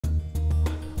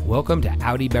Welcome to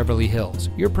Audi Beverly Hills,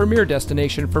 your premier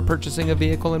destination for purchasing a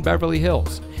vehicle in Beverly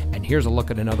Hills. And here's a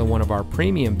look at another one of our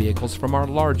premium vehicles from our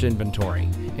large inventory,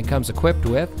 and comes equipped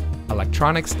with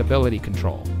electronic stability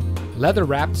control,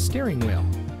 leather-wrapped steering wheel,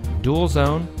 dual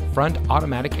zone front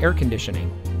automatic air conditioning,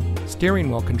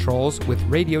 steering wheel controls with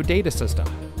radio data system,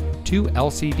 2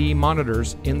 LCD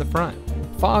monitors in the front,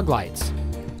 fog lights,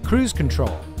 cruise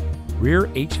control, rear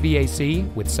HVAC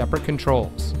with separate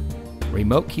controls,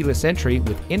 remote keyless entry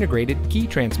with integrated key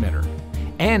transmitter,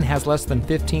 and has less than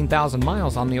 15,000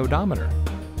 miles on the odometer.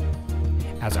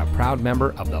 As a proud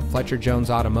member of the Fletcher Jones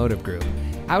Automotive Group,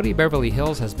 Audi Beverly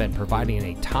Hills has been providing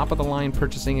a top-of-the-line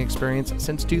purchasing experience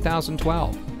since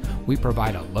 2012. We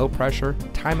provide a low-pressure,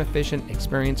 time-efficient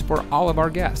experience for all of our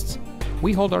guests.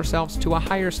 We hold ourselves to a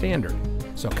higher standard.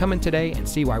 So come in today and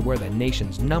see why we're the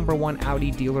nation's #1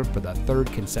 Audi dealer for the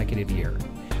 3rd consecutive year.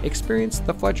 Experience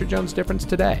the Fletcher Jones difference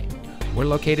today. We're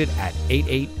located at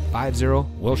 8850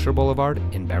 Wilshire Boulevard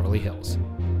in Beverly Hills.